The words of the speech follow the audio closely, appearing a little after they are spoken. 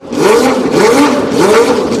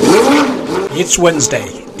It's Wednesday,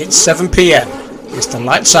 it's 7 p.m. It's the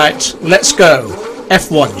Lights Out, Let's Go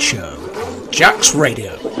F1 show on Jack's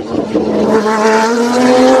Radio.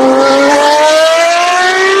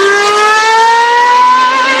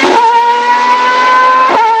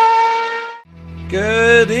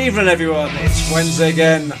 Good evening, everyone. It's Wednesday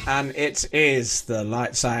again, and it is the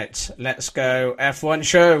Lights Out, Let's Go F1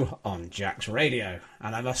 show on Jack's Radio.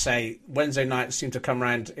 And I must say, Wednesday nights seem to come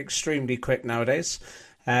around extremely quick nowadays.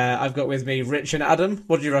 I've got with me Rich and Adam.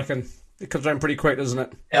 What do you reckon? It comes around pretty quick, doesn't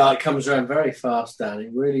it? Yeah, it comes around very fast, Dan.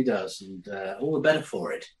 It really does. And all the better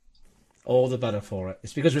for it. All the better for it.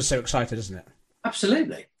 It's because we're so excited, isn't it?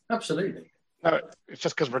 Absolutely. Absolutely. No, it's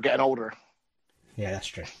just because we're getting older. Yeah, that's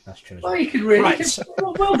true. That's true. Well, you could really... Right.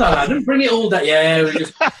 Well done, Adam. Bring it all down. Yeah, we're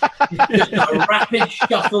just a rapid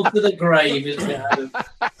shuffle to the grave, isn't it,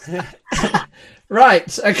 Adam?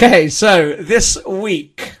 Right. Okay. So this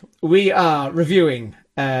week we are reviewing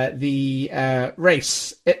the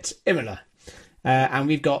race at Imola. And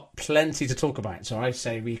we've got plenty to talk about. So I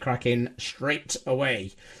say we crack in straight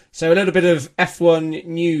away. So a little bit of F1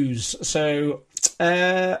 news. So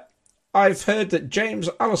I've heard that James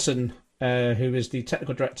Allison, who is the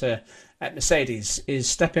technical director at Mercedes, is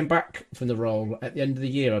stepping back from the role at the end of the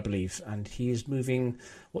year, I believe. And he is moving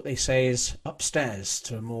what they say is upstairs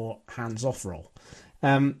to a more hands-off role.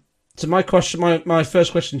 So my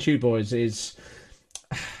first question to you boys is...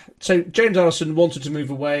 So James Allison wanted to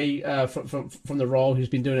move away from the role. He's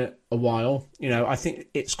been doing it a while. You know, I think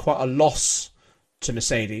it's quite a loss to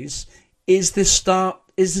Mercedes. Is this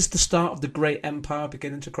the start of the great empire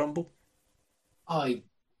beginning to crumble? I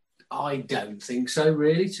don't think so,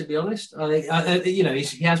 really, to be honest. I think,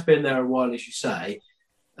 he has been there a while, as you say,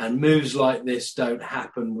 and moves like this don't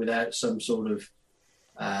happen without some sort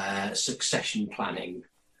of succession planning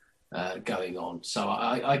going on. So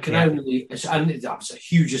I can only, and that's a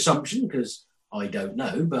huge assumption because I don't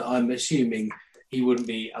know, but I'm assuming he wouldn't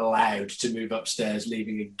be allowed to move upstairs,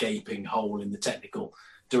 leaving a gaping hole in the technical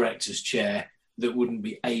director's chair that wouldn't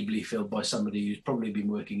be ably filled by somebody who's probably been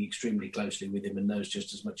working extremely closely with him and knows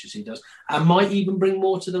just as much as he does, and might even bring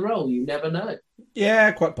more to the role. You never know.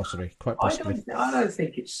 Yeah, quite possibly. I don't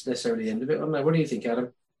think it's necessarily the end of it. I don't know. What do you think,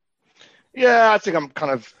 Adam? Yeah, I think I'm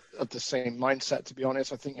kind of of the same mindset, to be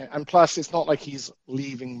honest. I think, and plus, it's not like he's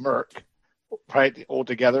leaving Merck, right,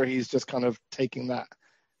 altogether. He's just kind of taking that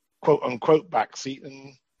quote unquote backseat.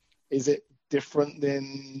 And is it different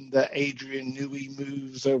than the Adrian Newey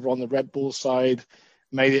moves over on the Red Bull side?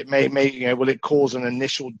 Will it cause an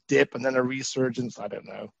initial dip and then a resurgence? I don't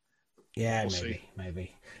know. Yeah,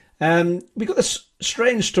 maybe. We got this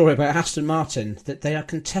strange story about Aston Martin that they are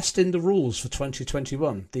contesting the rules for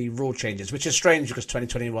 2021, the rule changes, which is strange because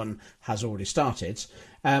 2021 has already started.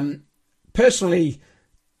 Personally,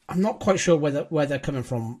 I'm not quite sure where they're coming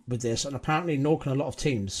from with this, and apparently nor can a lot of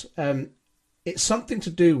teams. It's something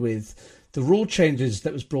to do with the rule changes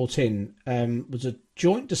that was brought in was a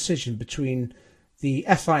joint decision between the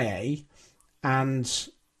FIA and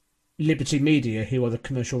Liberty Media, who are the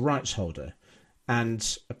commercial rights holder.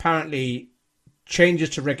 And apparently changes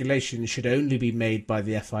to regulations should only be made by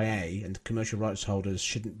the FIA, and the commercial rights holders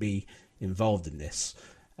shouldn't be involved in this.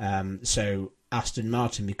 So Aston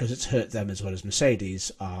Martin, because it's hurt them as well as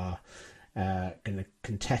Mercedes, are going to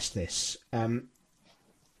contest this.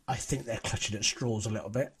 I think they're clutching at straws a little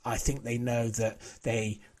bit. I think they know that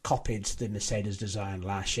they copied the Mercedes design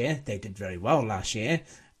last year. They did very well last year.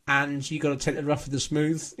 And you got to take the rough with the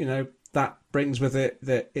smooth. You know, that brings with it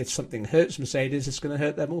that if something hurts Mercedes, it's going to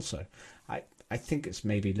hurt them also. I think it's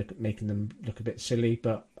maybe making them look a bit silly,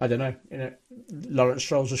 but I don't know. You know, Lawrence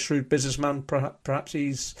Stroll's a shrewd businessman. Perhaps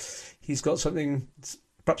he's got something.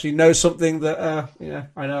 Perhaps he knows something that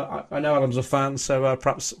I know Adam's a fan, so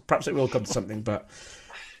perhaps it will come to something. But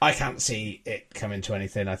I can't see it coming to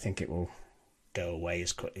anything. I think it will go away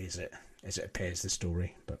as quickly as it appears. The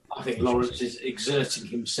story, but I think Lawrence is exerting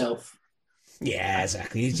himself. Yeah,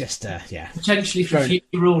 exactly. He's just potentially for future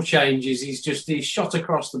rule changes. He's shot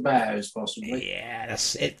across the bows, possibly. Yeah,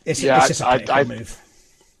 that's it. It's just a move.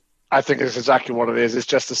 I think it's exactly what it is. It's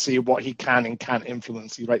just to see what he can and can't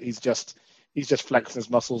influence. Right? He's just flexing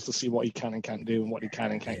his muscles to see what he can and can't do and what he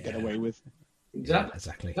can and can't get away with.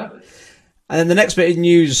 Exactly. And then the next bit of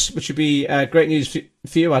news, which would be great news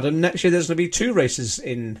for you, Adam. Next year, there's going to be 2 races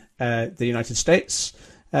in the United States.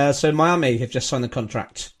 So Miami have just signed the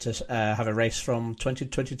contract to have a race from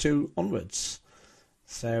 2022 onwards.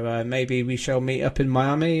 So maybe we shall meet up in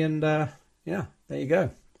Miami, and there you go.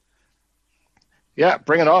 Yeah,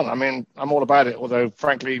 bring it on. I mean, I'm all about it. Although,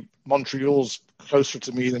 frankly, Montreal's closer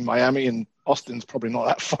to me than Miami, and Austin's probably not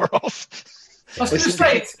that far off. I was going to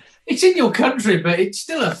say, it's in your country, but it's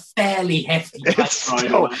still a fairly hefty ride.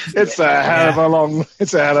 It's a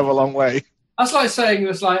hell of a long way. That's like saying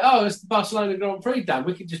it's the Barcelona Grand Prix, Dan.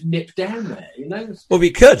 We could just nip down there, you know. Well,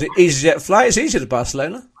 we could. EasyJet flight. It's easier to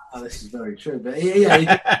Barcelona. Oh, this is very true, but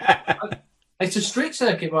yeah, it's a street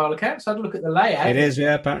circuit by all accounts. I had a look at the layout. It is,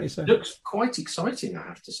 yeah, apparently so. It looks quite exciting, I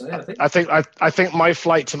have to say. I think my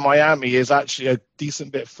flight to Miami is actually a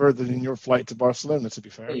decent bit further than your flight to Barcelona. To be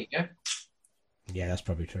fair, there you go. Yeah, that's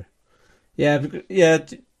probably true. Yeah.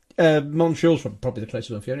 Montreal's probably the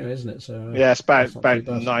closest one for you, anyway, isn't it? So yeah, it's about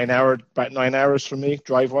 9 hours for me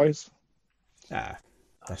drive wise.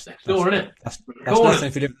 That's next door, isn't it? That's nothing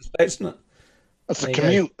if you live in the States, isn't it? That's a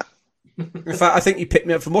commute. In fact, I think you picked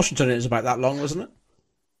me up from Washington. It was about that long, wasn't it?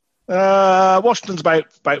 Washington's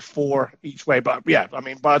about 4 each way, but yeah, I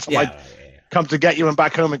mean, by the time I come to get you and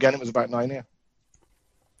back home again, it was about 9. Yeah.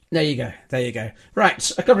 There you go.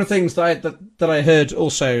 Right, a couple of things that I heard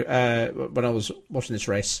also when I was watching this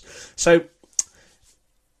race. So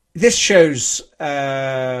this shows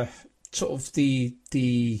sort of the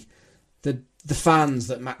fans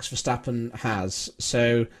that Max Verstappen has.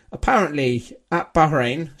 So apparently at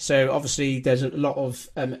Bahrain, so obviously there's a lot of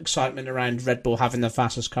excitement around Red Bull having the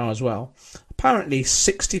fastest car as well. Apparently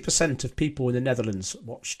 60% of people in the Netherlands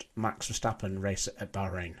watched Max Verstappen race at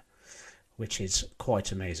Bahrain, which is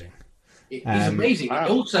quite amazing. It is amazing.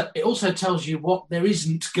 Wow. It also tells you what there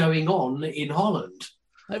isn't going on in Holland.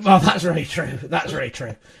 Well, that's very true.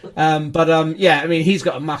 Yeah, I mean, he's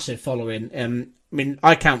got a massive following. I mean,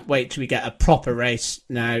 I can't wait till we get a proper race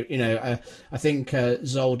now. You know, I think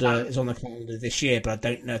Zolder is on the calendar this year, but I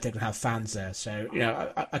don't know if they're going to have fans there. So, you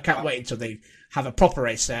know, I can't wait until they have a proper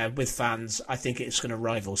race there with fans. I think it's going to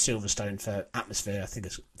rival Silverstone for atmosphere. I think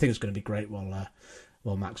it's going to be great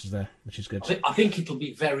while Max is there, which is good. I think it'll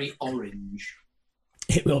be very orange.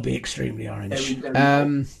 It will be extremely orange. Very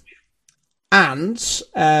orange. And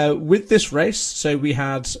with this race, so we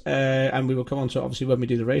had, and we will come on to obviously when we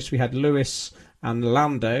do the race, we had Lewis and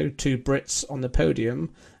Lando, 2 Brits on the podium,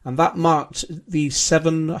 and that marked the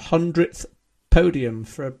 700th podium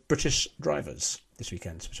for British drivers this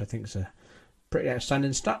weekend, which I think is a pretty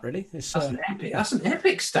outstanding stat, really. That's an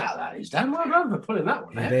epic stat, that is. Damn well done for pulling that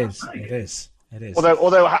one out. It is.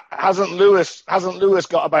 Although hasn't Lewis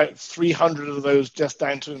got about 300 of those just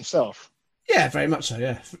down to himself? Yeah, very much so.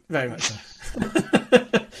 Yeah, very much so.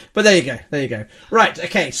 But there you go. Right.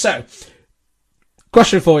 Okay. So,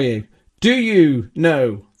 question for you: do you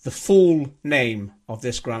know the full name of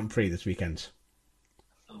this Grand Prix this weekend?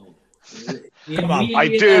 Come on, I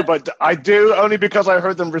do only because I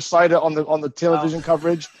heard them recite it on the television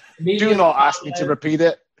coverage. Do not ask me to repeat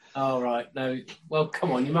it. Oh right, no. Well,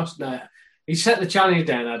 come on, you must know. He set the challenge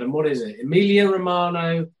down, Adam. What is it? Emilia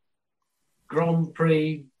Romagna Grand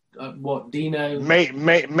Prix. Dino?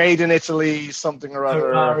 Made in Italy, something or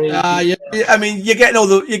other. Yeah, I mean, you're getting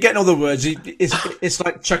all the words. It's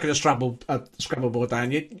like chucking a scrabble board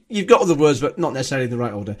down. You've got all the words, but not necessarily in the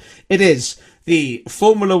right order. It is the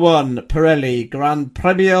Formula One Pirelli Gran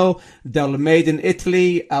Premio del Made in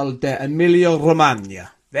Italy al de Emilia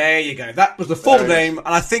Romagna. There you go. That was the full name, and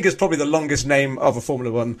I think it's probably the longest name of a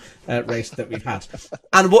Formula One race that we've had.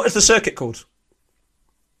 And what is the circuit called?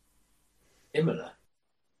 Imola.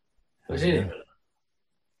 Was it Imola?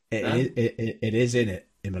 It is in it,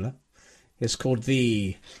 Imola. It's called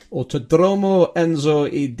the Autodromo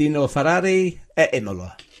Enzo e Dino Ferrari e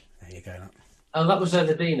Imola. There you go. Oh, that was where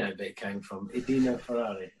the Dino bit came from. Dino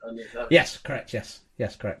Ferrari. Yes, correct. Yes,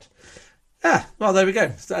 correct. Ah, well, there we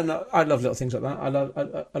go. And I love little things like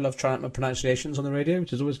that. I love trying out my pronunciations on the radio,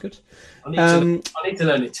 which is always good. I need to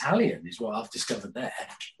learn Italian, is what I've discovered there.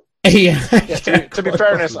 Yeah. To be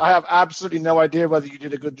fairness, I have absolutely no idea whether you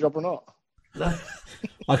did a good job or not.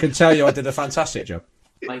 I can tell you I did a fantastic job.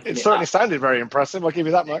 It certainly sounded very impressive. I'll give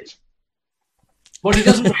you that much. What he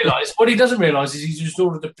doesn't realise is he's just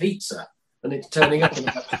ordered a pizza and it's turning up in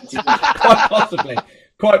about 20 minutes.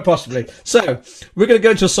 Quite possibly. So we're going to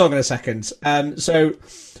go into a song in a second. So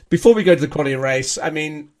before we go to the quality race, I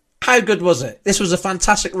mean, how good was it? This was a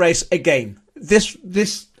fantastic race again.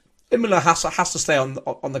 This Imola has to stay on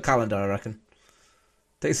the calendar, I reckon.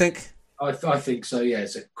 Do you think? I think so. Yeah,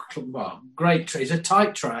 it's a great track. It's a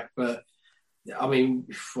tight track, but I mean,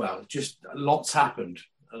 well, just lots happened.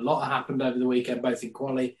 A lot happened over the weekend, both in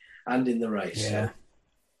quali and in the race. Yeah.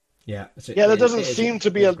 So. Yeah. There doesn't seem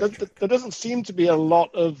to be a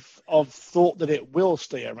lot of thought that it will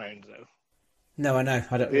stay around, though. No, I know.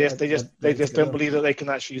 I don't. They just don't believe that they can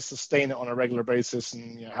actually sustain it on a regular basis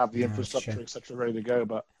and have the infrastructure, etc., ready to go.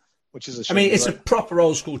 But which is a shame. I mean, it's a proper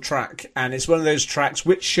old school track, and it's one of those tracks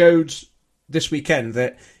which showed this weekend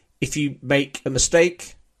that if you make a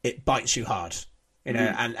mistake, it bites you hard. You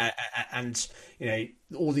know, and you know,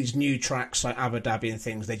 all these new tracks like Abu Dhabi and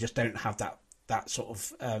things, they just don't have that sort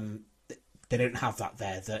of they don't have that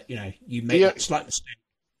there. That, you know, you make a slight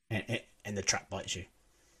mistake and the track bites you.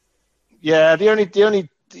 Yeah, the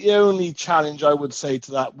only challenge I would say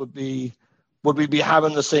to that would we be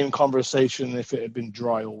having the same conversation if it had been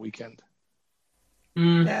dry all weekend?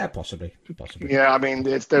 Yeah, possibly. Yeah, I mean,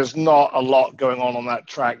 there's not a lot going on that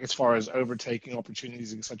track as far as overtaking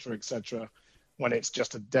opportunities, etc. When it's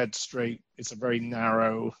just a dead straight, it's a very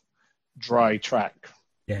narrow, dry track.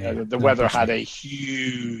 The weather had a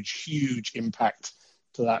huge impact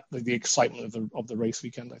to that, the excitement of the race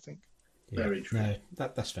weekend, I think. Yeah, very true. No,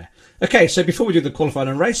 that's fair. Okay, so before we do the qualifying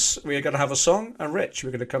and race, we're going to have a song, and Rich,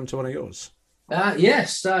 we're going to come to one of yours.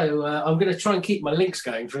 Yes, so I'm going to try and keep my links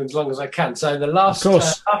going for as long as I can. So the last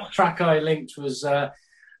track I linked was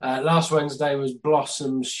last Wednesday was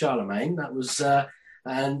Blossom's Charlemagne. That was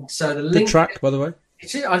and so the link. Good track, by the way.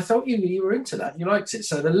 I thought you were into that. You liked it.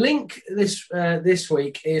 So the link this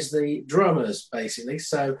week is the drummers, basically.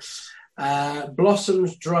 So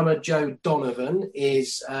Blossom's drummer Joe Donovan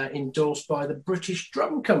is endorsed by the British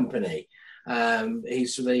Drum Company.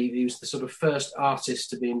 He was the sort of first artist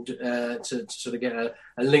to be to sort of get a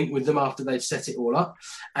link with them after they'd set it all up.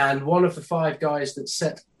 And one of the 5 guys that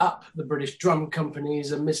set up the British Drum Company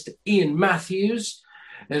is a Mr. Ian Matthews.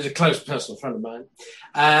 There's a close personal friend of mine.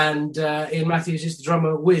 And Ian Matthews is the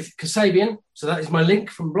drummer with Kasabian. So that is my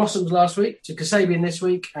link from Blossoms last week to Kasabian this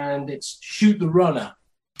week, and it's Shoot the Runner.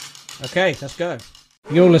 Okay, let's go.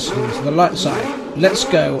 You're listening to the Light Side Let's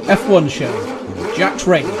Go F1 show on Jack's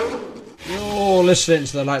Radio. You're listening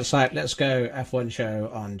to the Light Side Let's Go F1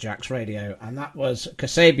 show on Jack's Radio, and that was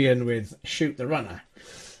Kasabian with Shoot the Runner.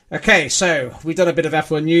 Okay, so we've done a bit of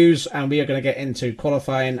F1 news, and we are going to get into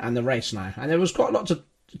qualifying and the race now. And there was quite a lot to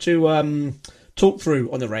talk through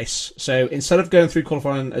on the race. So instead of going through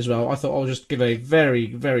qualifying as well, I thought I'll just give a very,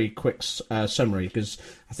 very quick summary, because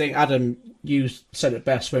I think, Adam, you said it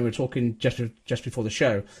best when we were talking just before the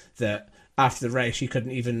show, that after the race you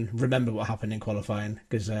couldn't even remember what happened in qualifying,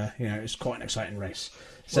 because you know, it's quite an exciting race.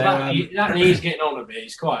 So that he's getting on a bit.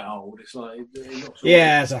 He's quite old. It's like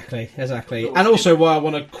yeah, exactly. And also, why I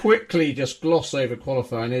want to quickly just gloss over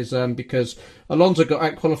qualifying is because Alonso got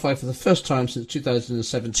out qualified for the first time since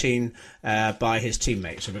 2017 by his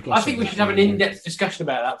teammates. So I think we should have an in-depth discussion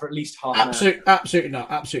about that for at least half an hour.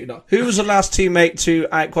 Absolutely not. Who was the last teammate to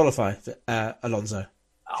out qualify Alonso?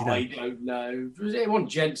 I don't know. It wasn't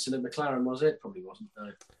Jensen at McLaren, was it? Probably wasn't.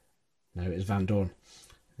 No, it was Van Dorn.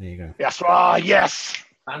 There you go. Yes, yes.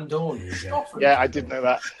 Van Dorn. Yeah, I did know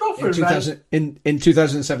that. In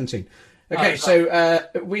 2017. Okay, so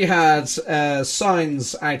we had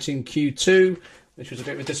Sainz out in Q2, which was a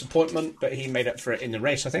bit of a disappointment, but he made up for it in the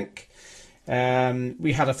race, I think.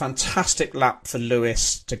 We had a fantastic lap for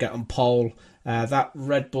Lewis to get on pole. That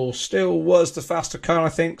Red Bull still was the faster car, I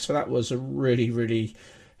think, so that was a really, really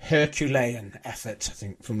Herculean effort, I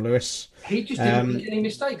think, from Lewis. He just didn't make any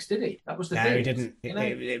mistakes, did he? That was the thing. No, he didn't.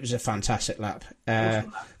 It was a fantastic lap.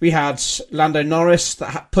 We had Lando Norris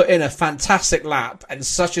that put in a fantastic lap, and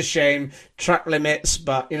such a shame, track limits,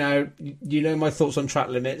 but, you know my thoughts on track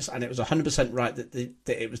limits, and it was 100% right that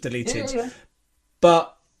it was deleted. Yeah.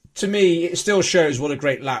 But to me, it still shows what a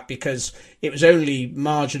great lap, because it was only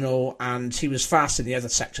marginal, and he was fast in the other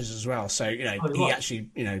sectors as well. So, he actually,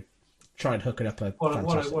 tried hooking up a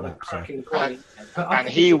fantastic lap. And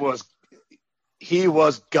he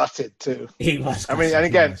was gutted too. He was. I mean, and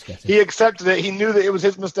again, he accepted it. He knew that it was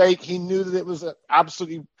his mistake. He knew that it was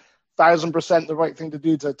absolutely 1,000% the right thing to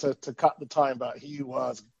do to cut the time, but he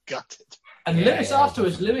was gutted. And Lewis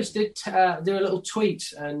afterwards, Lewis did do a little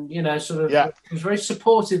tweet, and he was very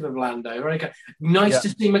supportive of Lando. Very good. Nice to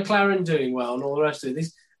see McLaren doing well, and all the rest of it.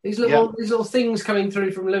 These little things coming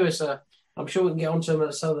through from Lewis are. I'm sure we can get onto him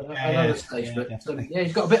at another stage, but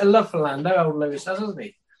he's got a bit of love for Lando, old Lewis has, hasn't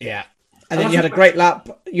he? Yeah. And then you had a great lap.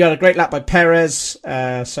 You had a great lap by Perez.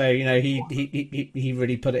 So he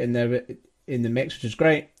really put it in there in the mix, which is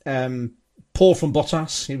great. Paul from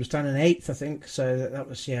Bottas, he was down in 8th, I think. So that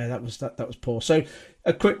was poor. So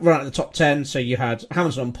a quick run at the top 10. So you had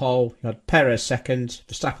Hamilton on pole, you had Perez 2nd,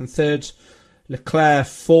 Verstappen 3rd, Leclerc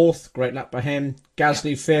 4th, great lap by him.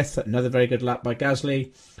 Gasly 5th, another very good lap by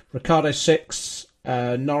Gasly. Ricciardo 6th,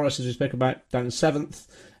 Norris, as we spoke about, down in 7th.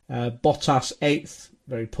 Bottas 8th,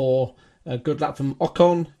 very poor. A good lap from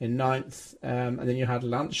Ocon in 9th, and then you had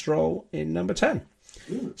Lance Stroll in number 10.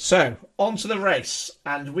 Ooh. So, on to the race,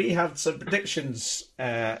 and we had some predictions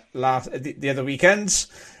the other weekends,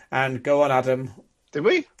 and go on, Adam. Did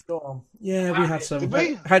we? Go on. Yeah, we had some. Did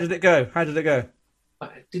we? How did it go?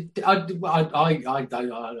 got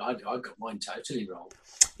mine totally wrong.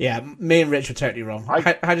 Yeah, me and Rich were totally wrong.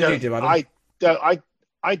 How did you do, Adam?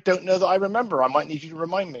 I don't know that I remember. I might need you to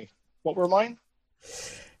remind me. What were mine?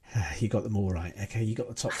 You got them all right. Okay, you got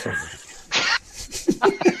the top three.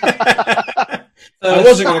 I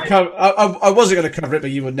wasn't going to cover it,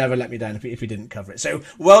 but you would never let me down if you didn't cover it. So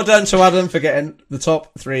well done to Adam for getting the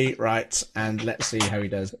top three right, and let's see how he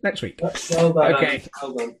does next week. Well done, okay,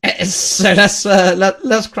 well done. So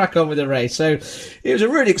let's crack on with the race. So it was a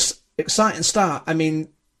really exciting start. I mean,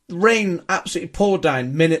 rain absolutely poured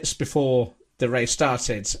down minutes before the race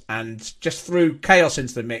started, and just threw chaos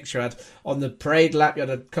into the mix. You had on the parade lap, you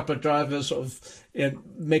had a couple of drivers sort of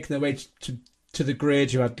making their way to the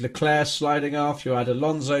grid. You had Leclerc sliding off. You had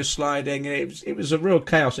Alonso sliding. It was a real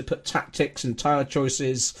chaos. It put tactics and tyre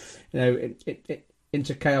choices,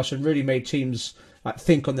 into chaos, and really made teams like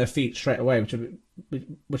think on their feet straight away,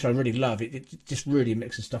 which I really love. It just really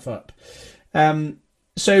mixes stuff up.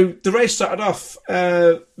 So the race started off.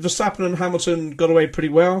 Verstappen and Hamilton got away pretty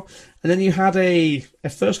well, and then you had a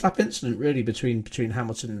first lap incident really between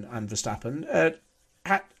Hamilton and Verstappen.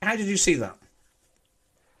 How did you see that?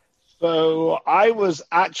 So I was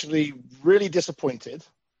actually really disappointed,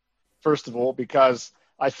 first of all, because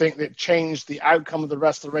I think that changed the outcome of the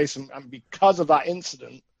rest of the race, and because of that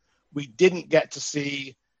incident, we didn't get to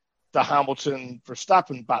see the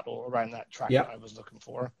Hamilton-Verstappen battle around that track that I was looking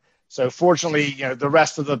for. So fortunately, the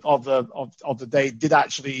rest of the day did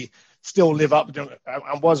actually still live up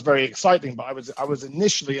and was very exciting. But I was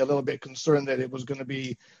initially a little bit concerned that it was going to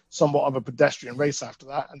be somewhat of a pedestrian race after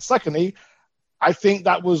that. And secondly, I think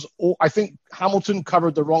Hamilton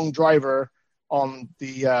covered the wrong driver on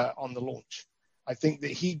the launch. I think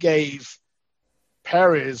that he gave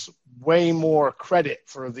Perez way more credit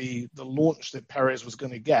for the launch that Perez was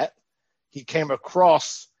going to get. He came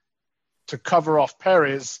across to cover off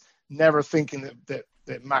Perez, never thinking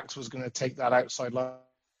that Max was going to take that outside line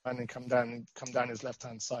and come down his left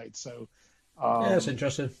hand side. So that's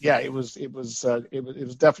interesting. Yeah, it was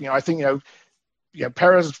definitely. I think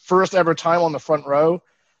Perez's first ever time on the front row,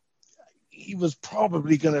 he was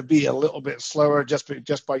probably going to be a little bit slower just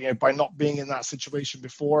by not being in that situation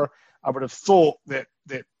before. I would have thought that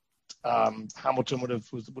Hamilton would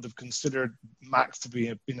have considered Max to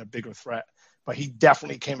be been a bigger threat, but he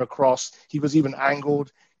definitely came across. He was even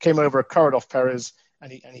angled, came over, covered off Perez,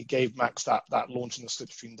 and he gave Max that launch in the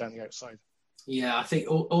slipstream down the outside. Yeah, I think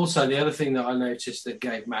also the other thing that I noticed that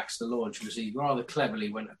gave Max the launch was he rather cleverly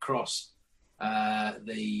went across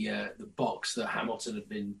the box that Hamilton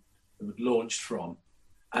had launched from,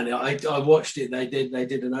 and I watched it. They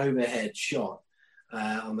did an overhead shot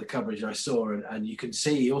on the coverage I saw, and you can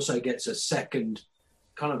see he also gets a second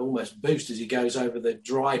kind of almost boost as he goes over the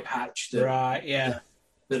dry patch that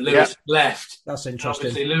Lewis left. That's interesting.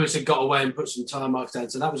 And obviously Lewis had got away and put some tire marks down,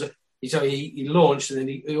 so that was he launched, and then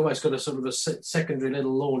he almost got a sort of a secondary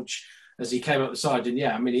little launch as he came up the side. And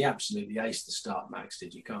yeah, I mean, he absolutely aced the start. Max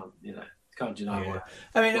did. You can't deny what.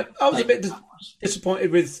 I mean, I was a bit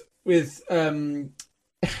disappointed with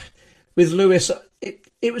Lewis.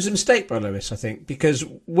 It was a mistake by Lewis, I think, because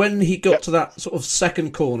when he got to that sort of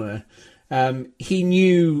second corner, he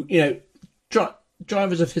knew,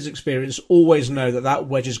 drivers of his experience always know that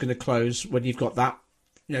wedge is going to close when you've got that,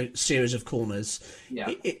 series of corners.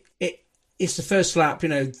 Yeah. It's the first lap.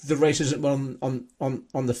 The race isn't won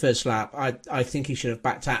on the first lap. I think he should have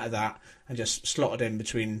backed out of that and just slotted in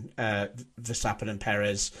between Verstappen and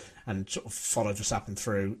Perez and sort of followed Verstappen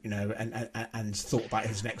through, and thought about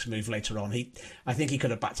his next move later on. I think he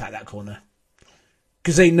could have backed out of that corner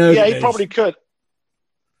because they know. Yeah, he probably could.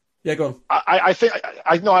 Yeah, go on. I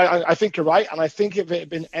think you're right, and I think if it had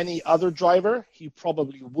been any other driver, he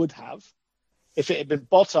probably would have. If it had been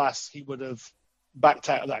Bottas, he would have backed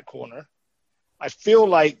out of that corner. I feel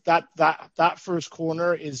like that first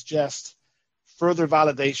corner is just further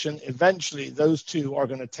validation. Eventually, those two are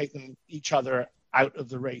going to take each other out of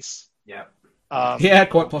the race. Yeah.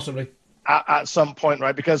 Quite possibly. At some point,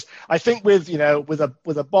 right? Because I think with a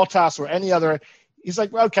Bottas or any other, he's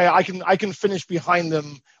like, well, okay, I can finish behind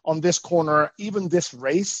them on this corner. Even this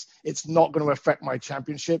race, it's not going to affect my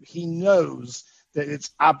championship. He knows that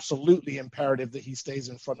it's absolutely imperative that he stays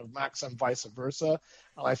in front of Max and vice versa.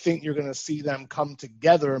 And I think you're going to see them come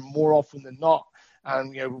together more often than not.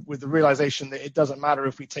 And, with the realization that it doesn't matter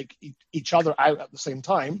if we take each other out at the same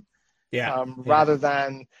time, rather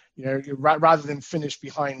than finish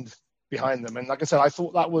behind them. And like I said, I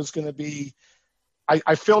thought that was going to be,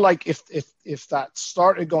 I feel like if that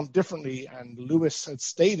start had gone differently and Lewis had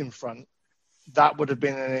stayed in front, that would have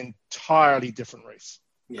been an entirely different race.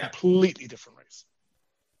 Yeah. Completely different race.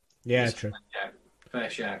 Yeah, true. Yeah. Fair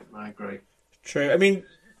shout. I agree. True. I mean,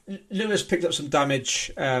 Lewis picked up some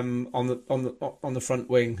damage on the front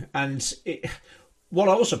wing, and what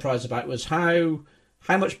I was surprised about was how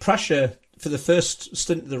much pressure for the first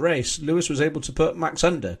stint of the race Lewis was able to put Max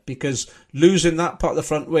under, because losing that part of the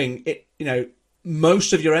front wing,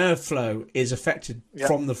 most of your airflow is affected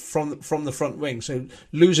from the front wing. So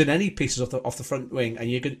losing any pieces off the front wing, and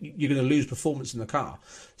you're going to lose performance in the car.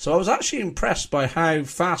 So I was actually impressed by how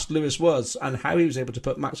fast Lewis was and how he was able to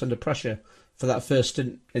put Max under pressure for that first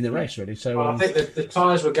stint in the race, really. So I think that the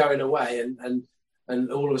tyres were going away, and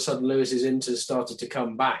all of a sudden Lewis's inters started to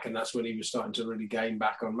come back, and that's when he was starting to really gain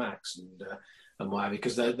back on Max and what have you,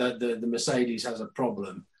 because the Mercedes has a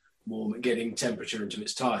problem getting temperature into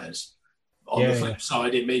its tyres. On the flip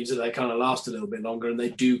side, it means that they kind of last a little bit longer, and they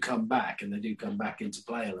do come back into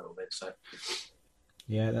play a little bit. So,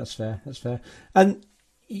 yeah, that's fair. And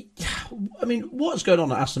I mean, what's going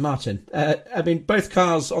on at Aston Martin? I mean, both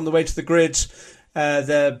cars on the way to the grid,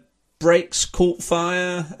 their brakes caught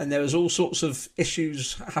fire, and there was all sorts of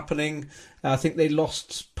issues happening. I think they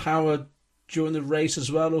lost power during the race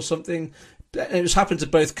as well, or something. It was happened to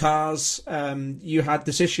both cars. You had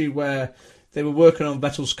this issue where they were working on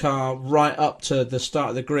Vettel's car right up to the start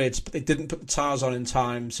of the grid, but they didn't put the tyres on in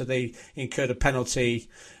time, so they incurred a penalty.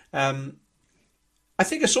 I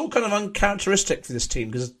think it's all kind of uncharacteristic for this team,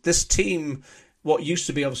 because this team, what used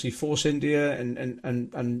to be obviously Force India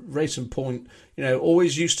and Racing Point,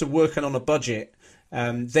 always used to working on a budget.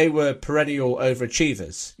 They were perennial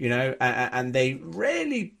overachievers, and they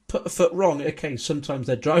rarely put a foot wrong. Okay, sometimes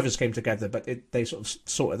their drivers came together, but they sort of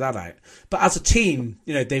sorted that out. But as a team,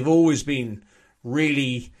 they've always been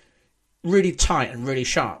really, really tight and really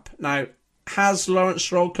sharp. Now, has Lawrence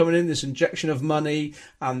Stroll coming in, this injection of money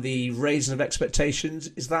and the raising of expectations,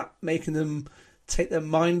 is that making them take their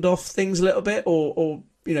mind off things a little bit, or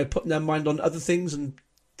putting their mind on other things and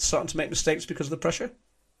starting to make mistakes because of the pressure?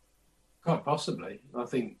 Quite possibly. I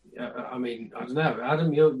think. I mean, I don't know,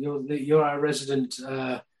 Adam. You're our resident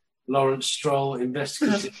Lawrence Stroll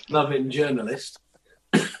investigative loving journalist.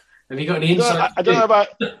 Have you got any insight? I don't know about.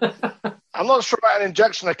 I'm not sure about an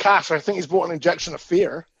injection of cash. I think he's brought an injection of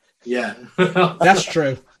fear. Yeah, that's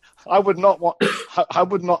true. I would not want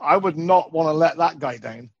to let that guy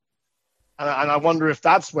down. And I wonder if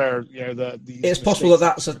that's where it's possible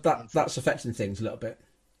that's affecting things a little bit.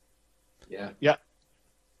 Yeah.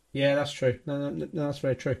 Yeah, that's true. No, that's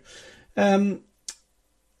very true. And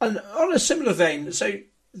on a similar vein, so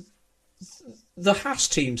the Haas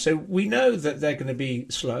team, so we know that they're going to be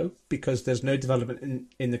slow because there's no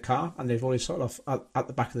development in the car, and they've already started off at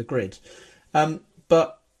the back of the grid.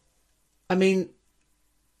 But, I mean,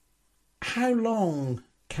 how long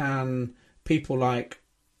can people like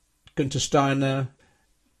Gunther Steiner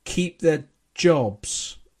keep their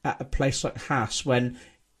jobs at a place like Haas when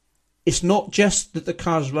it's not just that the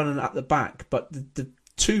car's running at the back, but the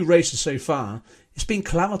two races so far, it's been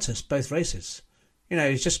calamitous, both races.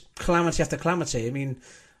 It's just calamity after calamity. I mean,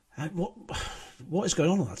 what is going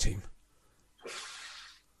on with that team?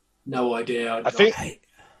 No idea. I think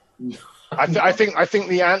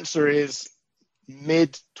the answer is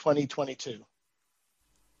mid-2022.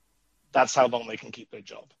 That's how long they can keep their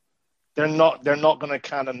job. They're not going to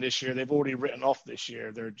can them this year. They've already written off this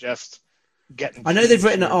year. They're just getting. I know they've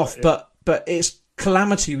written it off, but it's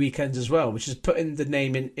calamity weekends as well, which is putting the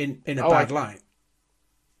name in a bad light.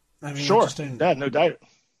 I mean, sure, yeah, no doubt.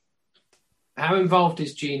 How involved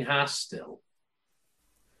is Gene Haas still?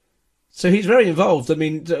 So he's very involved. I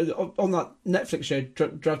mean, on that Netflix show,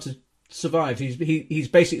 Drive to Survive, he's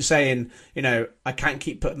basically saying, I can't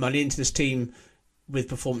keep putting money into this team with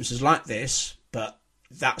performances like this, but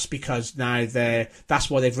that's because now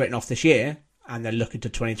that's why they've written off this year and they're looking to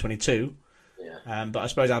 2022. Yeah. But I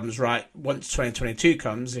suppose Adam's right. Once 2022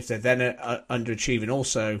 comes, if they're then underachieving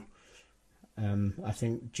also, I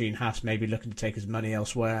think Gene Haas may be looking to take his money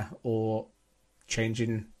elsewhere or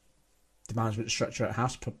changing the management structure at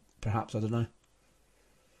Haas, perhaps. I don't know.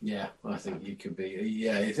 Yeah, I think you could be.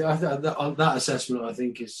 Yeah, that assessment I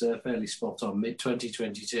think is fairly spot on.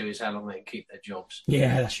 Mid-2022 is how long they can keep their jobs.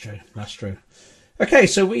 Yeah, that's true. That's true. Okay,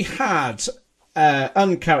 so we had,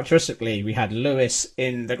 uncharacteristically, we had Lewis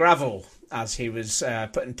in the gravel as he was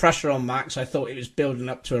putting pressure on Max. I thought he was building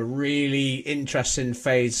up to a really interesting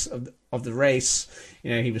phase of the race.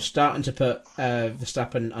 He was starting to put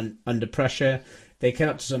Verstappen under pressure. They came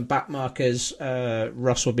up to some back markers,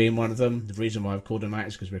 Russell being one of them. The reason why I've called him out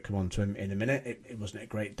is because we'll come on to him in a minute. It wasn't a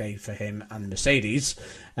great day for him and Mercedes.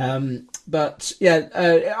 But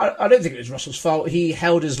yeah, I don't think it was Russell's fault. He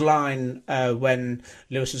held his line when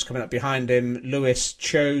Lewis was coming up behind him. Lewis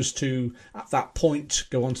chose to, at that point,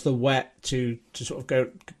 go onto the wet to sort of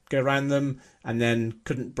go around them, and then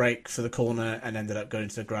couldn't brake for the corner and ended up going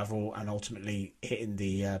to the gravel and ultimately hitting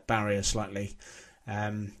the barrier slightly.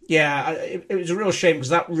 It was a real shame because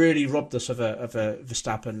that really robbed us of a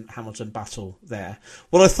Verstappen-Hamilton battle there.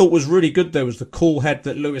 What I thought was really good, though, was the cool head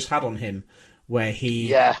that Lewis had on him, where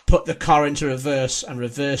he put the car into reverse and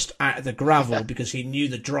reversed out of the gravel because he knew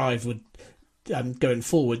the drive would, going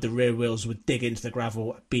forward, the rear wheels would dig into the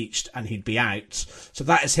gravel, beached, and he'd be out. So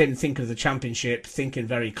that is him thinking of the championship, thinking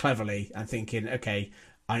very cleverly and thinking, okay,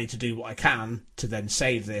 I need to do what I can to then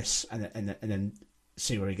save this and then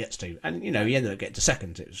see where he gets to. And, you know, he ended up getting to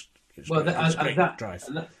second. It was great. That drive.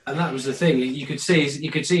 And that was the thing. You could see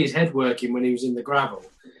his head working when he was in the gravel,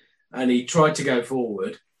 and he tried to go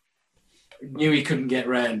forward, knew he couldn't get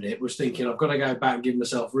round it, was thinking, I've got to go back and give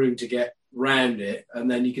myself room to get round it. And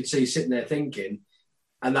then you could see sitting there thinking,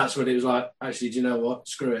 and that's when it was like, actually, do you know what?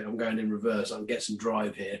 Screw it. I'm going in reverse. I'll get some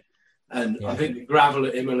drive here. And I think the gravel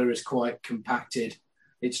at Imola is quite compacted.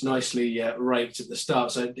 It's nicely raked at the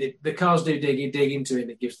start. So the cars do dig into it,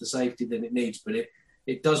 and it gives the safety that it needs. But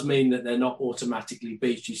it does mean that they're not automatically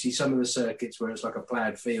beached. You see some of the circuits where it's like a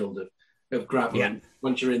ploughed field of gravel. Yeah. And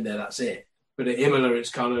once you're in there, that's it. But at Imola,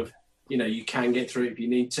 it's kind of, you know, you can get through it if you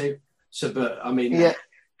need to. So, but I mean,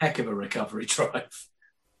 heck of a recovery drive.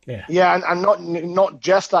 Yeah, and not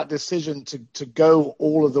just that decision to go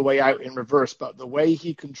all of the way out in reverse, but the way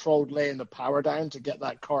he controlled laying the power down to get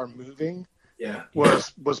that car moving.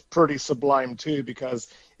 Was pretty sublime too, because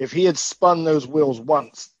if he had spun those wheels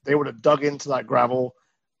once, they would have dug into that gravel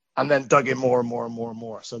and then dug in more and more and more and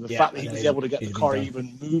more. So the fact that he was able to get the car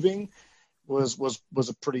even moving was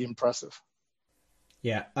a pretty impressive.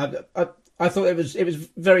 Yeah, I thought it was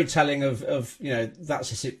very telling of you know,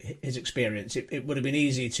 that's his experience. It would have been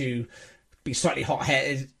easy to be slightly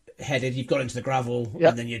hot-headed. You've got into the gravel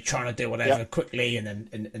and then you're trying to do whatever quickly, and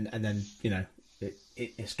then you know.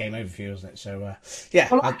 It's game over for you, isn't it? So, Well,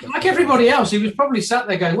 like everybody else, he was probably sat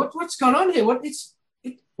there going, "What's going on here?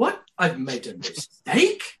 What? I've made a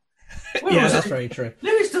mistake." That's very true.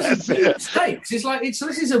 Lewis doesn't make mistakes. It's like this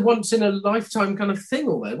is a once in a lifetime kind of thing.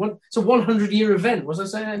 It's a 100-year event. Was I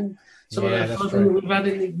saying some of the fun we've had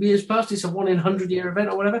in the years past? It's a 1 in 100-year event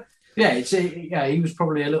or whatever. Yeah, he was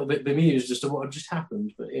probably a little bit bemused as to what had just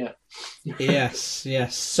happened, but yeah.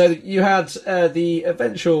 Yes. So you had the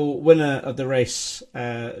eventual winner of the race,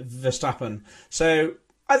 Verstappen. So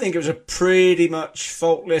I think it was a pretty much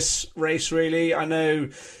faultless race, really. I know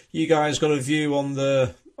you guys got a view on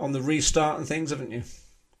the restart and things, haven't you?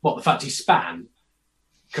 What, the fact he span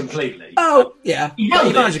completely? Oh yeah, he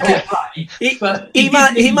managed to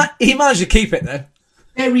keep it though.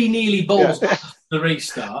 Very nearly balls the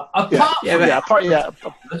restart. Apart from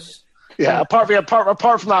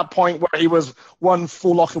that point where he was one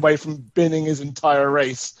full lock away from binning his entire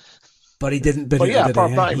race. But he didn't bin it, did he?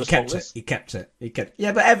 He kept it.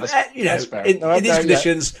 Yeah, but you know, in these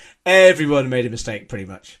conditions, everyone made a mistake pretty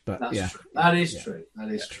much. But That's true. That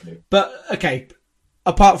is true. But okay,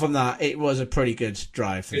 apart from that, it was a pretty good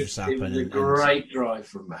drive for Verstappen. It was a great drive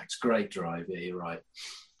from Max. Great drive. Yeah, you're right.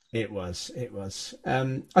 It was.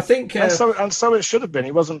 I think, and so it should have been.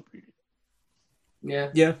 He wasn't.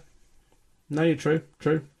 Yeah. No, you're true.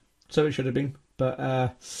 So it should have been, but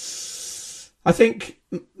I think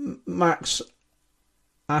Max,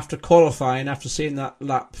 after qualifying, after seeing that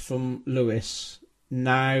lap from Lewis,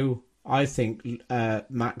 now I think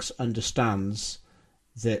Max understands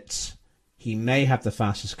that he may have the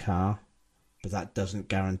fastest car, but that doesn't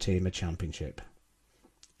guarantee him a championship.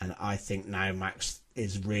 And I think now Max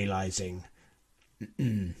is realising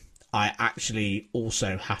I actually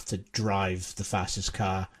also have to drive the fastest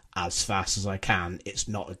car as fast as I can. It's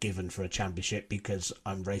not a given for a championship because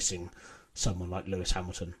I'm racing someone like Lewis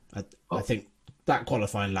Hamilton. I think that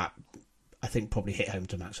qualifying lap, probably hit home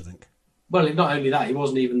to Max, I think. Well, not only that, he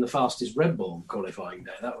wasn't even the fastest Red Bull qualifying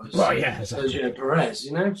day. That was Sergio Perez,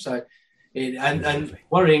 you know. So, and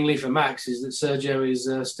worryingly for Max is that Sergio is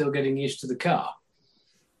still getting used to the car.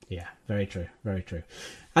 Yeah, very true.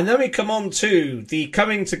 And then we come on to the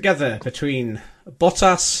coming together between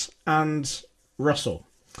Bottas and Russell.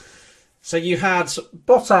 So you had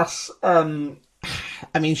Bottas,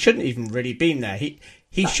 shouldn't even really been there. He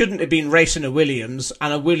shouldn't have been racing a Williams,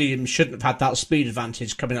 and a Williams shouldn't have had that speed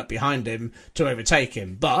advantage coming up behind him to overtake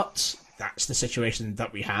him. But that's the situation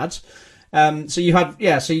that we had. So you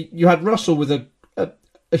had Russell with a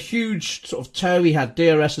a huge sort of toe. He had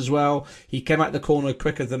DRS as well. He came out the corner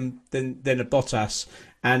quicker than a Bottas,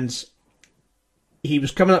 and he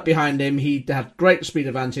was coming up behind him. He had great speed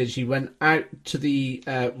advantage. He went out to the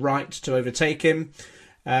right to overtake him,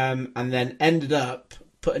 and then ended up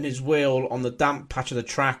putting his wheel on the damp patch of the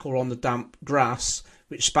track or on the damp grass,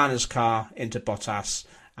 which spun his car into Bottas,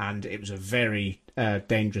 and it was a very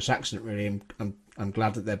dangerous accident. Really, I'm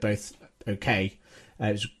glad that they're both okay.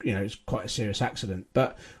 It was quite a serious accident.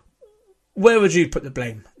 But where would you put the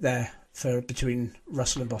blame there for between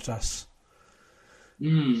Russell and Bottas?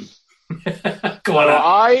 Go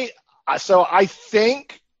on. I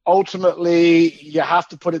think ultimately you have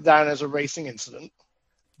to put it down as a racing incident.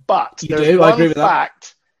 But I agree with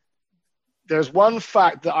that. There's one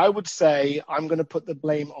fact that I would say I'm going to put the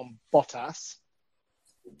blame on Bottas,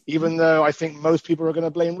 even though I think most people are going to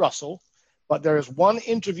blame Russell. But there is one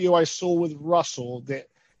interview I saw with Russell that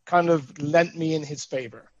kind of lent me in his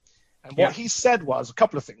favor. And what he said was a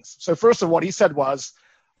couple of things. So first of all, what he said was,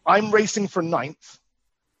 I'm racing for ninth.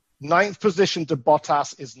 Ninth position to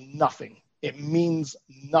Bottas is nothing. It means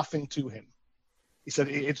nothing to him. He said,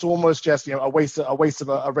 it's almost just a waste of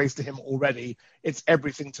a race to him already. It's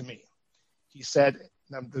everything to me. He said,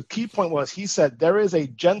 now the key point was, he said, there is a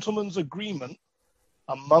gentleman's agreement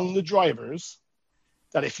among the drivers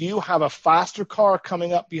that if you have a faster car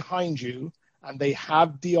coming up behind you and they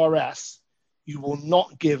have DRS, you will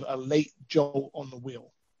not give a late jolt on the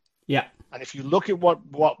wheel. Yeah. And if you look at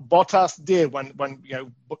what Bottas did when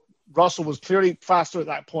Russell was clearly faster at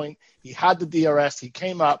that point, he had the DRS, he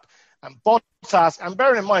came up, and Bottas, and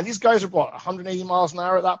bearing in mind, these guys are 180 miles an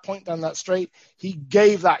hour at that point down that straight. He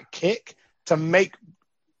gave that kick to make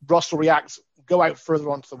Russell react, go out further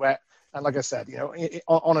onto the wet. And like I said,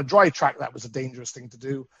 on a dry track, that was a dangerous thing to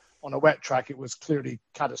do. On a wet track, it was clearly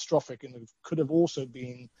catastrophic, and it could have also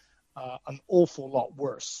been an awful lot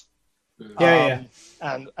worse. Yeah.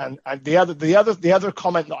 And the other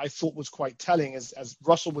comment that I thought was quite telling is, as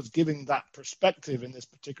Russell was giving that perspective in this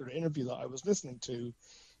particular interview that I was listening to,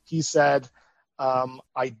 he said,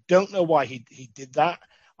 I don't know why he did that.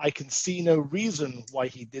 I can see no reason why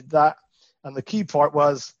he did that. And the key part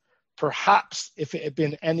was, perhaps if it had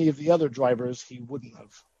been any of the other drivers, he wouldn't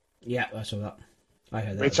have. Yeah, I saw that. I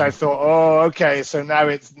heard that. Which I thought, oh, okay, so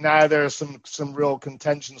now there's some real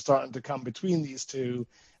contention starting to come between these two,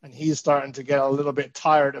 and he's starting to get a little bit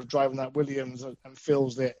tired of driving that Williams and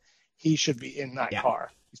feels that he should be in that car.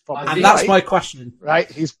 He's probably and that's my question. Right?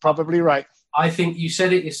 He's probably right. I think you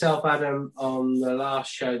said it yourself, Adam, on the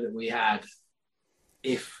last show that we had.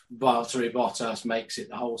 If Valtteri Bottas makes it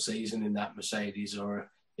the whole season in that Mercedes, or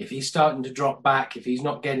if he's starting to drop back, if he's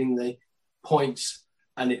not getting the points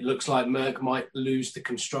and it looks like Merck might lose the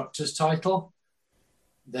Constructors' title,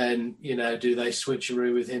 then, do they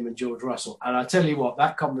switcheroo with him and George Russell? And I tell you what,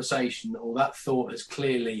 that conversation or that thought has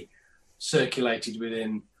clearly circulated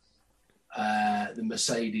within the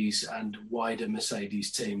Mercedes and wider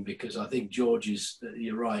Mercedes team, because I think George is,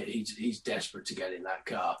 you're right, he's desperate to get in that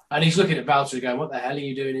car. And he's looking at Valtteri going, what the hell are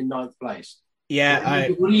you doing in ninth place? Yeah,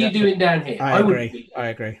 what are you doing down here? I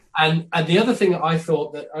agree. And the other thing that I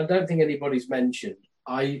thought that I don't think anybody's mentioned,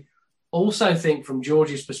 I also think from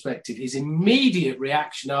George's perspective, his immediate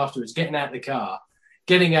reaction afterwards, getting out of the car,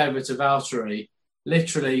 getting over to Valtteri,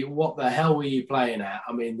 literally, what the hell were you playing at?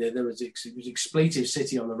 I mean, it was Expletive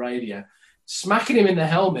City on the radio, smacking him in the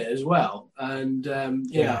helmet as well. And,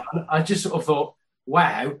 I just sort of thought,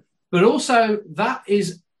 wow. But also,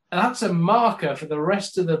 that's a marker for the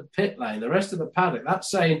rest of the pit lane, the rest of the paddock. That's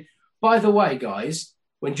saying, by the way, guys,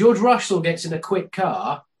 when George Russell gets in a quick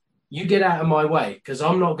car, you get out of my way because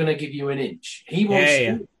I'm not going to give you an inch. He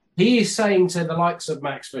is saying to the likes of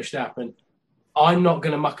Max Verstappen, I'm not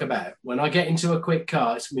going to muck about. When I get into a quick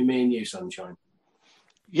car, it's going to be me and you, sunshine.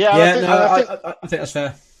 I think that's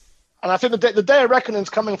fair. And I think the day of reckoning's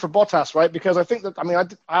coming for Bottas, right? Because I think that,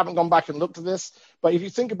 I haven't gone back and looked at this, but if you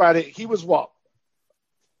think about it, he was 0.4,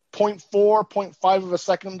 0.5 of a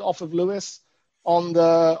second off of Lewis on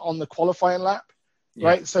the qualifying lap,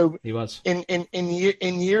 right? So he was in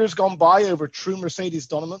years gone by over true Mercedes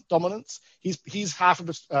dominance. He's half of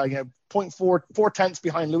 0.4 tenths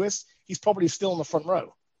behind Lewis. He's probably still in the front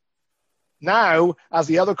row. Now, as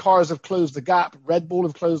the other cars have closed the gap, Red Bull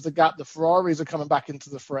have closed the gap, the Ferraris are coming back into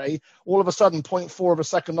the fray. All of a sudden, 0.4 of a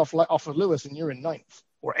second off of Lewis, and you're in ninth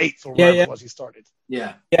or eighth or wherever it was he started.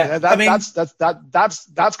 That's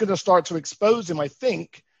going to start to expose him, I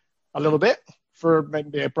think, a little bit for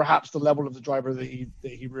maybe perhaps the level of the driver that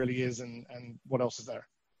he really is, and what else is there.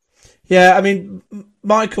 Yeah, I mean,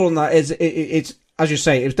 my call on that is it's as you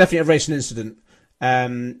say, it was definitely a racing incident.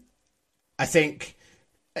 I think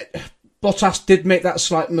Bottas did make that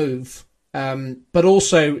slight move, but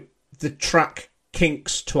also the track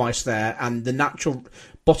kinks twice there, and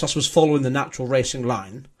Bottas was following the natural racing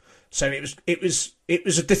line, so it was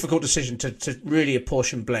a difficult decision to really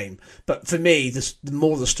apportion blame. But for me, the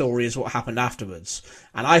more the story is what happened afterwards,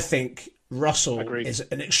 and I think Russell is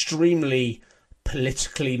an extremely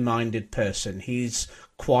politically minded person. He's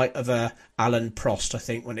quite of a Alan Prost, I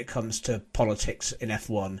think, when it comes to politics in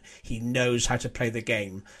F1. He knows how to play the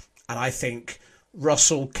game. And I think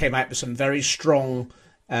Russell came out with some very strong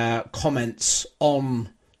comments on,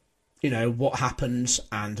 what happened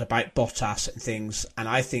and about Bottas and things. And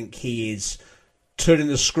I think he is turning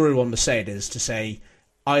the screw on Mercedes to say,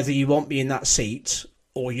 either you want me in that seat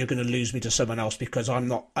or you're going to lose me to someone else, because I'm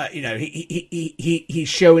not, he's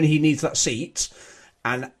showing he needs that seat.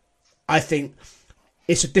 And I think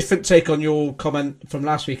it's a different take on your comment from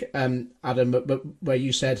last week, Adam, but where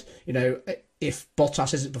you said, if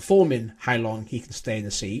Bottas isn't performing, how long he can stay in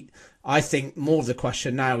the seat. I think more of the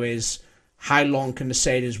question now is, how long can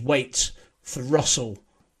Mercedes wait for Russell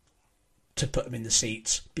to put him in the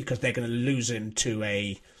seat, because they're going to lose him to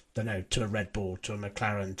a Red Bull, to a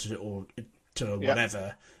McLaren, to a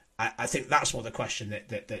whatever. I think that's more the question,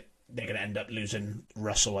 that they're going to end up losing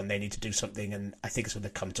Russell and they need to do something, and I think it's going to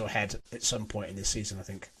come to a head at some point in this season, I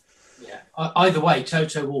think. Yeah. Either way,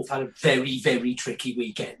 Toto Wolff had a very, very tricky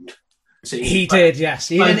weekend. He did, yes.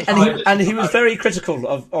 He was very critical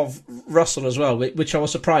of Russell as well, which I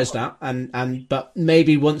was surprised at. But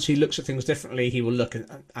maybe once he looks at things differently, he will look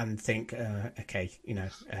and think, okay,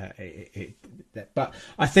 but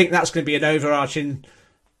I think that's going to be an overarching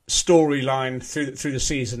storyline through the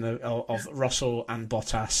season of Russell and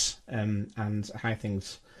Bottas, and how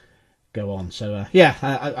things go on. So I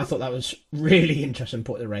thought that was really interesting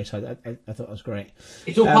part of the race. I thought that was great.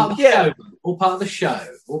 It's all part of the show. All part of the show.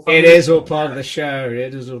 It is all part of the show.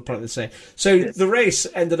 It is all part of the show. So the race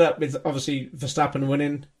ended up with obviously Verstappen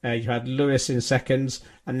winning. You had Lewis in seconds,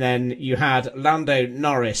 and then you had Lando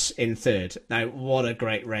Norris in third. Now, what a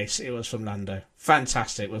great race it was from Lando!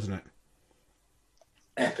 Fantastic, wasn't it?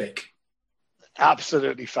 Epic.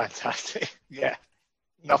 Absolutely fantastic. Yeah.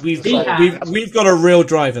 We've got a real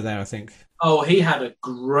driver there, I think. Oh, he had a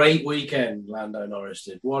great weekend, Lando Norris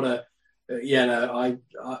did. What a do you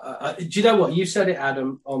know what you said it,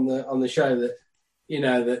 Adam, on the show, that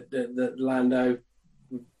that Lando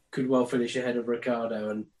could well finish ahead of Ricciardo,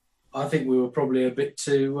 and I think we were probably a bit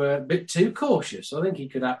too cautious. I think he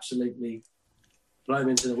could absolutely blow him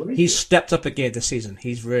into the winning. He's stepped up a gear this season.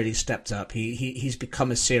 He's really stepped up. He's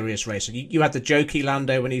become a serious racer. You had the jokey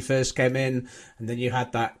Lando when he first came in, and then you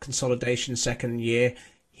had that consolidation second year.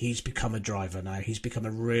 He's become a driver now. He's become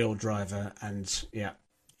a real driver, and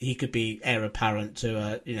he could be heir apparent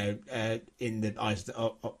to in the eyes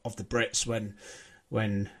of the Brits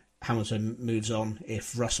when Hamilton moves on.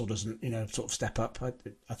 If Russell doesn't sort of step up,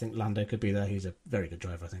 I think Lando could be there. He's a very good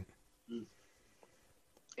driver, I think.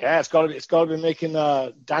 Yeah, it's got to be making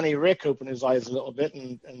Danny Rick open his eyes a little bit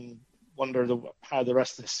and wonder how the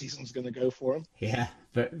rest of the season's going to go for him. Yeah,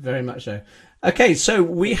 very much so. Okay, so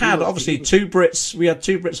we had obviously two Brits. We had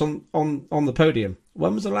two Brits on the podium.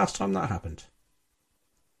 When was the last time that happened?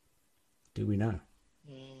 Do we know?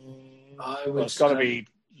 It's got to be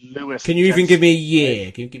Lewis. Can you even give me a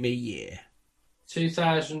year? Can you give me a year?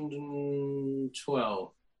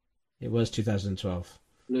 2012. It was 2012.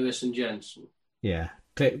 Lewis and Jensen. Yeah.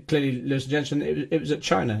 Clearly, Lewis and Jensen. It was at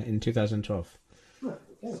China in 2012. Oh,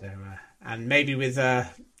 okay. So, and maybe with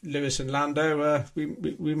Lewis and Lando,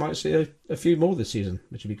 we might see a few more this season,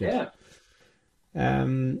 which would be good. Yeah.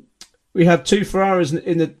 We had two Ferraris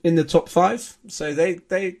in the top five, so they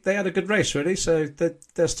had a good race really. So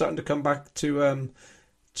they're starting to come back to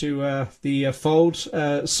the fold.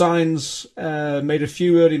 Sainz made a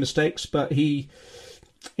few early mistakes, but he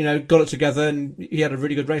got it together, and he had a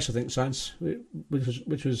really good race, I think, Sainz,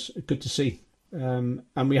 which was good to see. And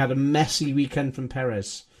we had a messy weekend from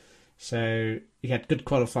Perez. So he had good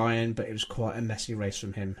qualifying, but it was quite a messy race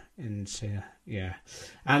from him. And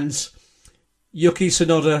and Yuki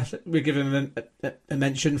Tsunoda, we give him a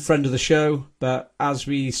mention, friend of the show. But as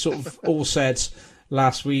we sort of all said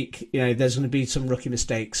last week, there's going to be some rookie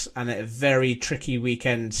mistakes, and at a very tricky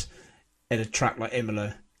weekend at a track like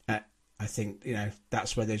Imola, I think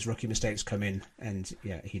that's where those rookie mistakes come in, and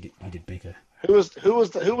he did make a. Who was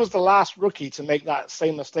the last rookie to make that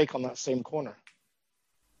same mistake on that same corner?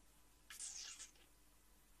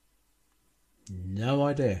 No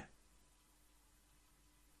idea.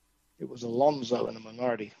 It was Alonso in a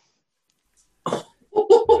Minardi. No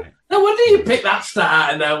wonder you picked that stat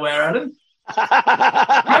out of nowhere, Adam.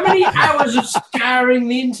 How many hours of scouring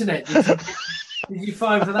the internet did you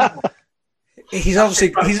find for that one? He's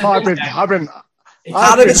obviously Adam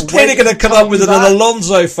is clearly going to come up with another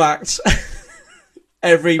Alonso fact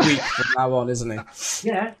every week from now on, isn't he?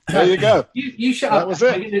 Yeah. There you go. You shut That up. was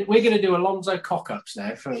it. We're going to do Alonso cock-ups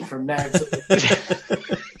now from now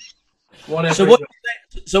to whatever.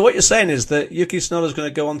 So what you're saying is that Yuki Tsunoda is going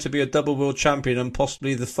to go on to be a double world champion and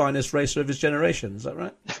possibly the finest racer of his generation. Is that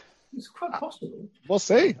right? It's quite possible. We'll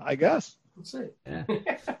see, I guess. We'll see. Yeah.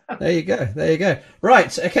 There you go.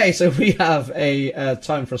 Right. Okay. So we have a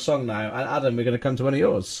time for a song now, and Adam, we're going to come to one of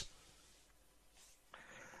yours.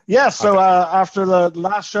 Yeah, so after the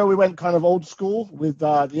last show, we went kind of old school with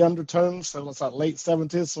the undertones. So it's that late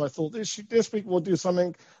 70s. So I thought this week we'll do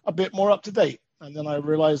something a bit more up to date. And then I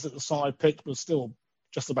realized that the song I picked was still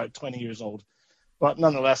just about 20 years old. But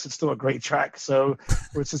nonetheless, it's still a great track. So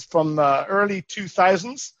this is from early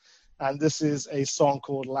 2000s. And this is a song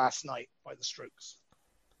called Last Night by The Strokes.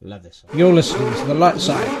 Love this song. You're listening to the Light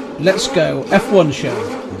Side Let's Go F1 show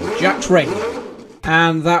on Jack's Radio.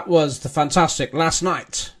 And that was the fantastic Last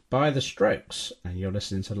Night by The Strokes. And you're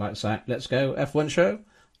listening to the Light Side Let's Go F1 show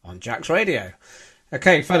on Jack's Radio.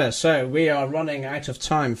 Okay, fellas, so we are running out of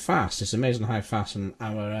time fast. It's amazing how fast an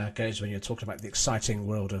hour goes when you're talking about the exciting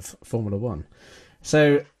world of Formula One.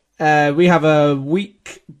 So we have a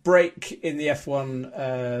week break in the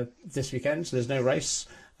F1 this weekend, so there's no race,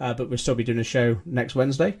 but we'll still be doing a show next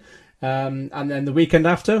Wednesday. And then the weekend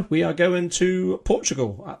after, we are going to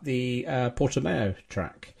Portugal at the Portimao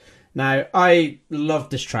track. Now, I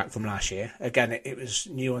loved this track from last year. Again, it was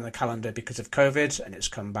new on the calendar because of COVID, and it's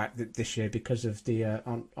come back this year because of the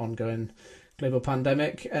ongoing global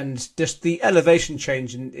pandemic, and just the elevation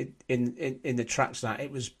change in the tracks. That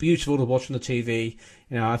it was beautiful to watch on the TV.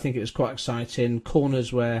 You know, I think it was quite exciting.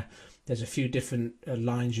 Corners where there's a few different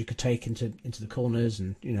lines you could take into the corners,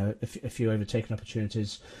 and you know, a few overtaking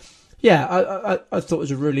opportunities. Yeah, I thought it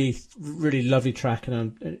was a really, really lovely track,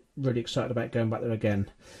 and I'm really excited about going back there again.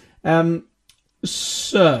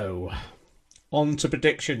 So, on to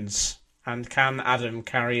predictions, and can Adam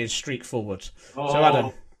carry his streak forward? Oh. So,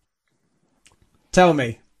 Adam, tell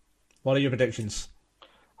me, what are your predictions?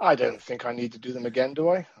 I don't think I need to do them again, do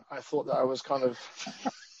I? I thought that I was kind of.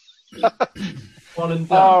 One and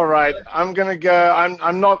done. All right, I'm gonna go.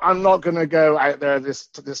 I'm not gonna go out there this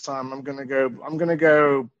time. I'm gonna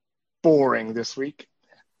go boring this week.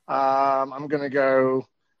 I'm gonna go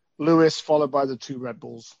Lewis followed by the two Red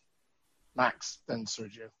Bulls. Max, then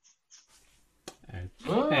Sergio.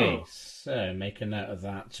 Okay, so make a note of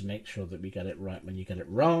that to make sure that we get it right when you get it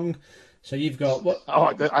wrong. So you've got what? Oh,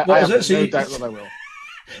 I have no doubt that I will.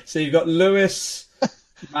 So you've got Lewis,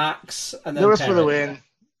 Max, and then Lewis Perez. for the win,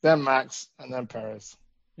 then Max, and then Perez.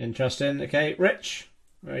 Interesting. Okay, Rich,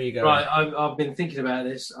 where are you going? Right, I've been thinking about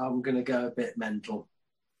this. I'm going to go a bit mental.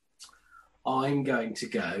 I'm going to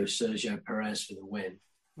go Sergio Perez for the win.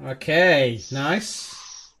 Okay, nice.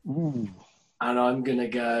 Ooh. And I'm going to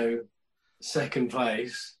go second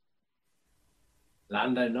place,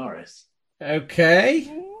 Lando Norris. Okay.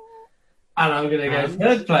 And I'm going to go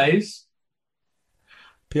third place,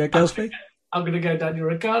 Pierre Gasly? I'm going to go Daniel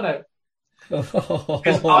Ricciardo. Oh,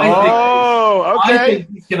 okay. I think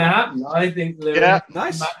it's going to happen. I think Lewis and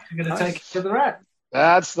nice. Max are going to take it to the rack.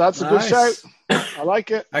 That's a good shout. I like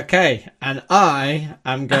it. Okay, and I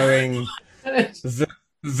am going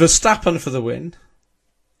Verstappen for the win,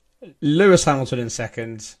 Lewis Hamilton in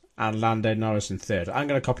second, and Lando Norris in third. I'm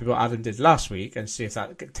going to copy what Adam did last week and see if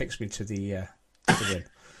that takes me to the win.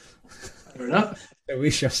 Fair enough. So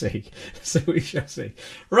we shall see.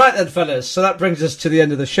 Right then, fellas. So that brings us to the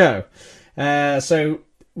end of the show. So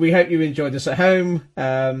we hope you enjoyed this at home.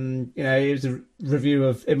 It was a review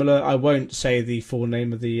of Imola. I won't say the full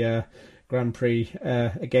name of the Grand Prix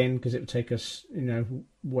again because it would take us,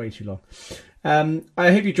 way too long.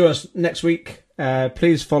 I hope you join us next week.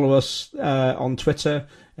 Please follow us on Twitter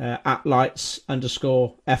at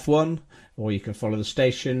 @lights_F1, or you can follow the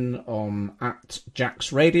station on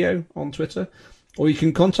 @JacksRadio on Twitter, or you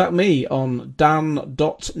can contact me on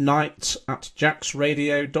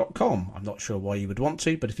dan.knight@jacksradio.com. I'm not sure why you would want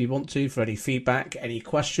to, but if you want to, for any feedback, any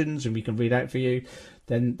questions, and we can read out for you,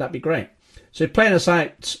 then that'd be great. So playing us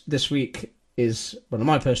out this week is one of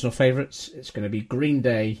my personal favourites. It's going to be Green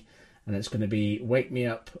Day, and it's going to be Wake Me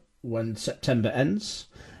Up When September Ends.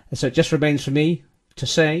 And so it just remains for me to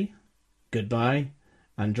say goodbye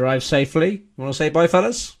and drive safely. You want to say bye,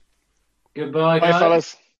 fellas? Goodbye, Bye, guys.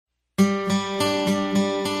 fellas.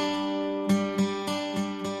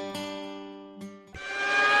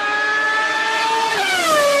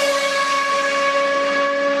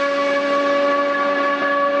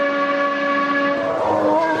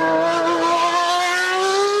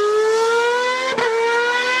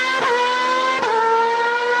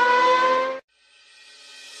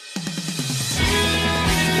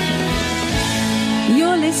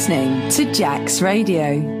 listening to Jack's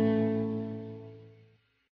Radio.